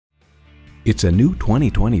It's a new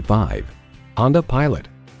 2025 Honda Pilot.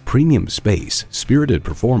 Premium space, spirited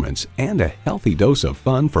performance, and a healthy dose of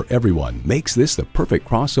fun for everyone makes this the perfect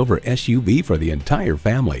crossover SUV for the entire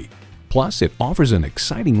family. Plus, it offers an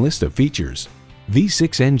exciting list of features: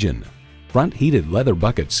 V6 engine, front heated leather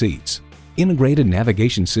bucket seats, integrated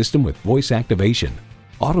navigation system with voice activation,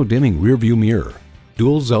 auto-dimming rearview mirror,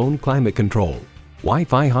 dual-zone climate control,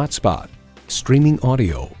 Wi-Fi hotspot, streaming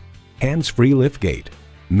audio, hands-free liftgate,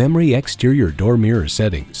 memory exterior door mirror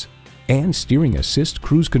settings, and steering assist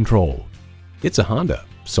cruise control. It's a Honda,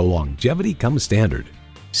 so longevity comes standard.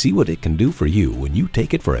 See what it can do for you when you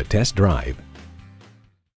take it for a test drive.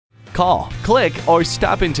 Call, click, or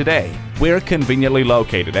stop in today. We're conveniently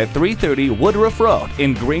located at 330 Woodruff Road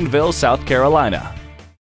in Greenville, South Carolina.